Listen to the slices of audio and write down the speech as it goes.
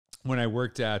when I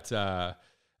worked at,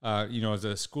 as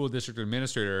a school district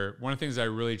administrator, one of the things I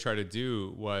really tried to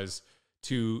do was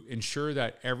to ensure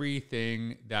that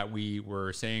everything that we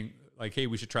were saying, like, hey,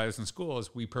 we should try this in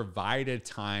schools, we provided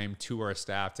time to our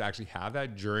staff to actually have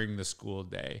that during the school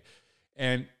day.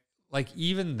 And like,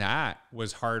 even that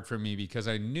was hard for me because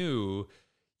I knew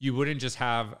you wouldn't just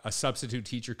have a substitute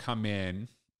teacher come in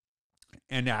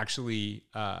and actually,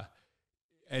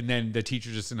 and then the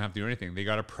teacher just didn't have to do anything. They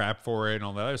got to prep for it and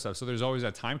all that other stuff. So there's always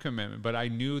that time commitment. But I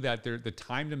knew that the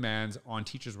time demands on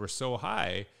teachers were so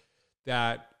high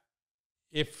that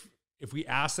if we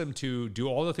asked them to do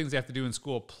all the things they have to do in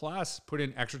school, plus put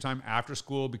in extra time after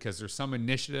school because there's some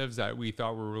initiatives that we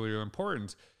thought were really, really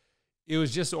important, it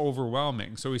was just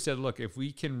overwhelming. So we said, look, if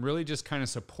we can really just kind of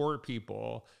support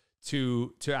people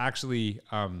to actually,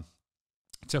 for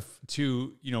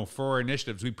our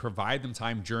initiatives, we provide them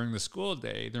time during the school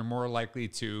day, they're more likely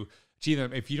to achieve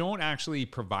them. If you don't actually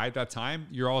provide that time,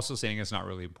 you're also saying it's not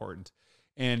really important.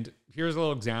 And here's a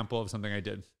little example of something I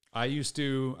did. I used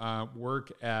to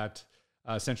work at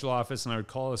a central office, and I would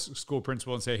call a school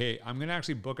principal and say, hey, I'm going to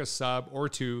actually book a sub or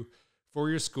two for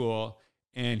your school,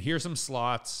 and here's some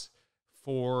slots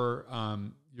for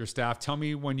your staff. Tell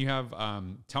me when you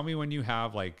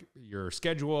have like your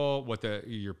schedule, what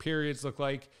your periods look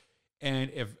like. And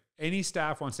if any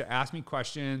staff wants to ask me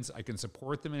questions, I can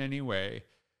support them in any way.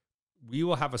 We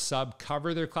will have a sub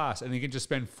cover their class, and they can just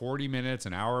spend 40 minutes,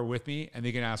 an hour with me, and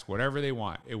they can ask whatever they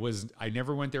want. I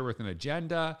never went there with an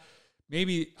agenda,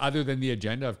 maybe other than the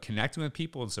agenda of connecting with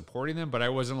people and supporting them. But I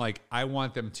wasn't like, I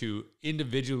want them to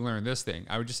individually learn this thing.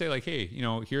 I would just say like, hey,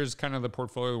 here's kind of the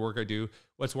portfolio work I do.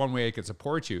 What's one way I could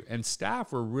support you? And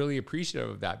staff were really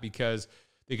appreciative of that because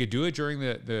they could do it during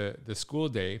the school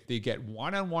day. They get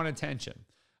one-on-one attention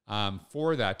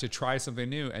for that to try something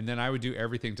new. And then I would do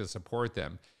everything to support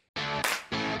them.